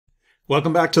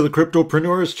Welcome back to the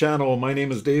Cryptopreneurs channel. My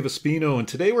name is Dave Espino, and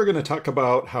today we're going to talk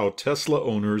about how Tesla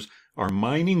owners are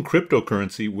mining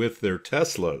cryptocurrency with their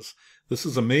Teslas. This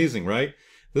is amazing, right?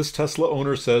 This Tesla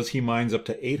owner says he mines up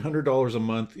to $800 a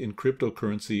month in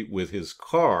cryptocurrency with his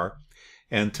car,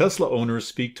 and Tesla owners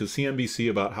speak to CNBC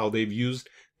about how they've used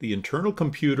the internal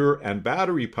computer and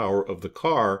battery power of the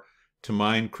car to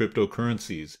mine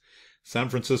cryptocurrencies. San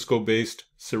Francisco-based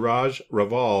Siraj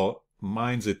Raval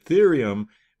mines Ethereum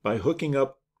by hooking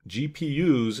up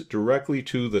GPUs directly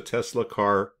to the Tesla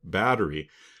car battery.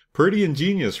 Pretty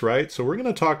ingenious, right? So we're going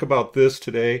to talk about this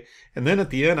today. And then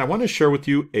at the end, I want to share with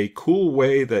you a cool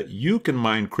way that you can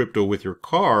mine crypto with your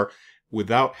car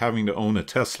without having to own a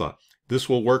Tesla. This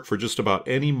will work for just about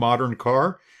any modern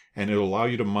car, and it'll allow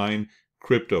you to mine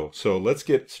crypto. So let's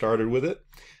get started with it.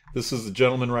 This is the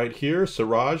gentleman right here,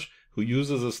 Siraj, who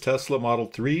uses his Tesla Model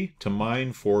 3 to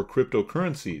mine for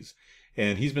cryptocurrencies.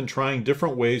 And he's been trying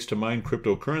different ways to mine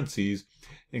cryptocurrencies,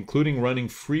 including running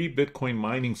free Bitcoin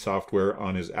mining software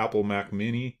on his Apple Mac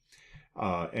Mini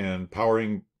and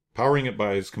powering it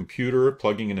by his computer,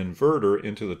 plugging an inverter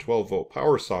into the 12-volt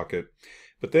power socket.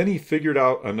 But then he figured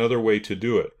out another way to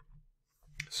do it.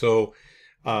 So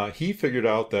he figured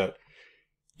out that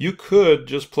you could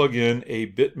just plug in a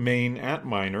Bitmain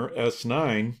Antminer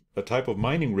S9, a type of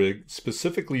mining rig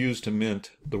specifically used to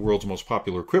mint the world's most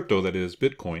popular crypto, that is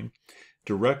Bitcoin,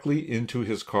 directly into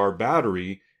his car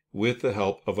battery with the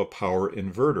help of a power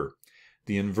inverter.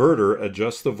 The inverter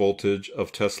adjusts the voltage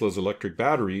of Tesla's electric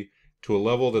battery to a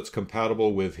level that's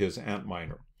compatible with his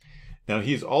Antminer. Now,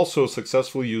 he's also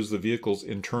successfully used the vehicle's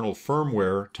internal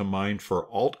firmware to mine for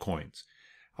altcoins.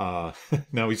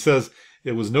 Now, he says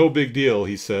it was no big deal,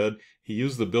 he said. He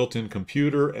used the built-in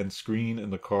computer and screen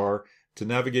in the car to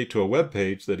navigate to a web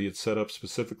page that he had set up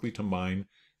specifically to mine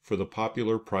for the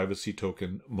popular privacy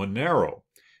token Monero.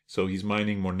 So he's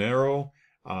mining Monero.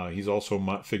 He's also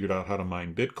figured out how to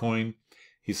mine Bitcoin.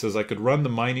 He says, I could run the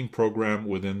mining program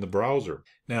within the browser.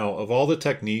 Now, of all the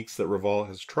techniques that Raval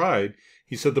has tried,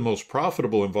 he said the most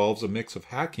profitable involves a mix of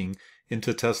hacking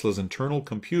into Tesla's internal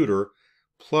computer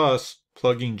plus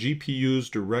plugging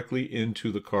GPUs directly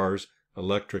into the car's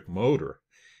electric motor.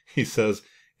 He says,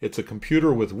 it's a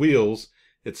computer with wheels.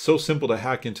 It's so simple to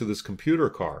hack into this computer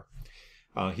car.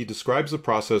 He describes the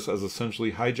process as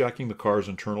essentially hijacking the car's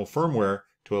internal firmware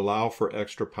to allow for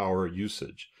extra power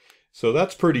usage. So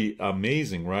that's pretty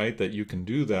amazing, right? That you can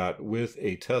do that with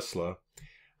a Tesla.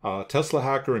 Tesla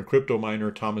hacker and crypto miner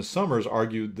Thomas Summers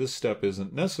argued this step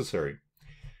isn't necessary.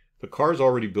 The car is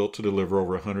already built to deliver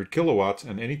over 100 kilowatts,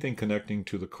 and anything connecting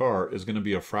to the car is going to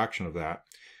be a fraction of that.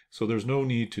 So there's no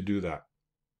need to do that.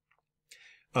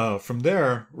 From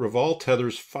there, Raval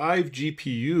tethers 5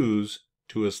 GPUs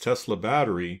to his Tesla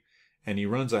battery, and he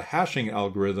runs a hashing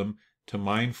algorithm to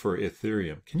mine for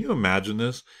Ethereum. Can you imagine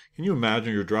this? Can you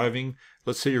imagine you're driving,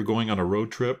 let's say you're going on a road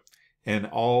trip, and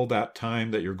all that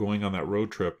time that you're going on that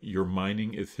road trip, you're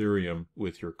mining Ethereum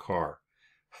with your car.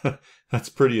 That's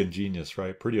pretty ingenious,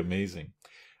 right? Pretty amazing.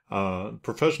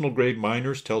 Professional grade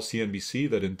miners tell CNBC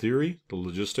that in theory, the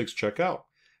logistics check out.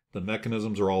 The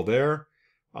mechanisms are all there.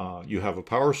 You have a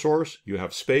power source, you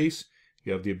have space,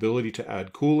 you have the ability to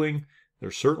add cooling.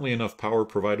 There's certainly enough power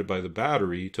provided by the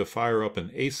battery to fire up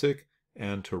an ASIC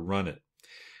and to run it.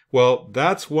 Well,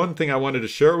 that's one thing I wanted to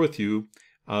share with you.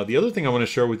 The other thing I want to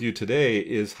share with you today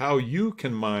is how you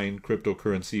can mine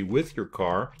cryptocurrency with your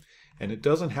car, and it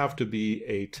doesn't have to be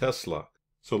a Tesla.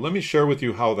 So let me share with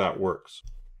you how that works.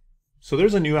 So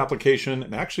there's a new application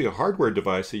and actually a hardware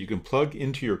device that you can plug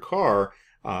into your car.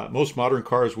 Most modern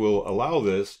cars will allow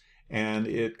this, and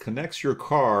it connects your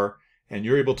car, and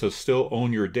you're able to still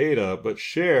own your data, but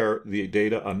share the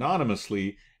data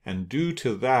anonymously. And due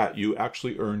to that, you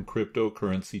actually earn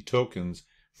cryptocurrency tokens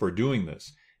for doing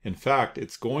this. In fact,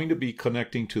 it's going to be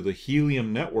connecting to the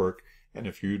Helium network. And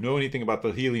if you know anything about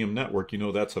the Helium network, you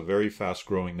know that's a very fast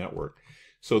growing network.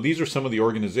 So these are some of the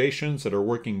organizations that are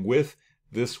working with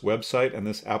this website and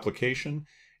this application.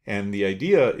 And the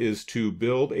idea is to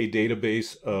build a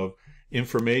database of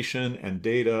information and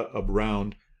data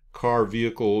around car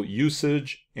vehicle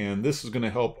usage. And this is going to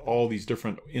help all these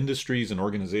different industries and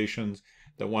organizations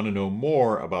that want to know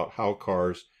more about how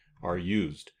cars are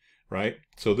used, right?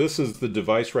 So this is the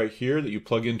device right here that you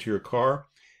plug into your car.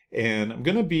 And I'm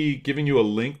going to be giving you a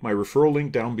link, my referral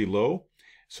link down below,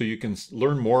 so you can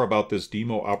learn more about this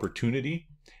demo opportunity.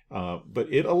 But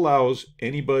it allows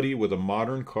anybody with a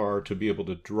modern car to be able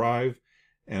to drive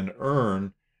and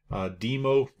earn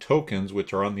demo tokens,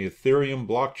 which are on the Ethereum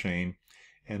blockchain.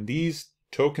 And these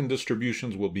token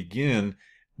distributions will begin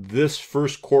this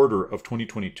first quarter of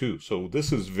 2022. So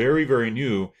this is very, very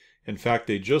new. In fact,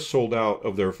 they just sold out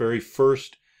of their very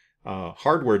first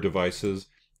hardware devices,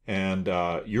 and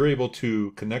you're able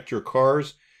to connect your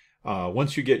cars.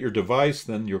 Once you get your device,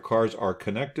 then your cars are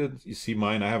connected. You see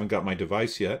mine, I haven't got my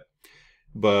device yet.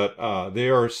 But they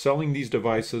are selling these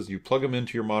devices. You plug them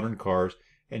into your modern cars,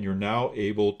 and you're now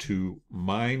able to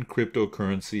mine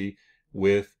cryptocurrency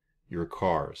with your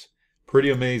cars. Pretty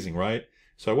amazing, right?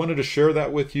 So I wanted to share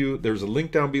that with you. There's a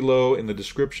link down below in the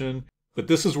description. But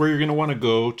this is where you're going to want to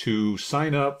go to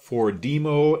sign up for a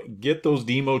demo. Get those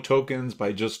demo tokens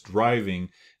by just driving.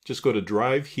 Just go to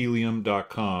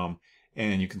drivehelium.com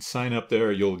and you can sign up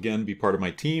there. You'll again be part of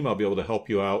my team. I'll be able to help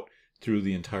you out through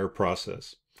the entire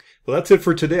process. Well, that's it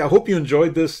for today. I hope you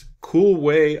enjoyed this cool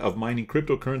way of mining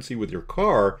cryptocurrency with your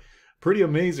car. Pretty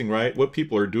amazing, right? What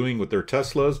people are doing with their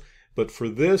Teslas. But for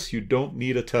this, you don't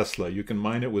need a Tesla. You can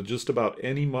mine it with just about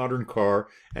any modern car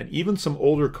and even some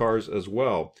older cars as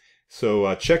well.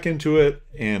 So check into it,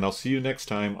 and I'll see you next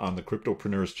time on the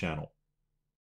Cryptopreneurs channel.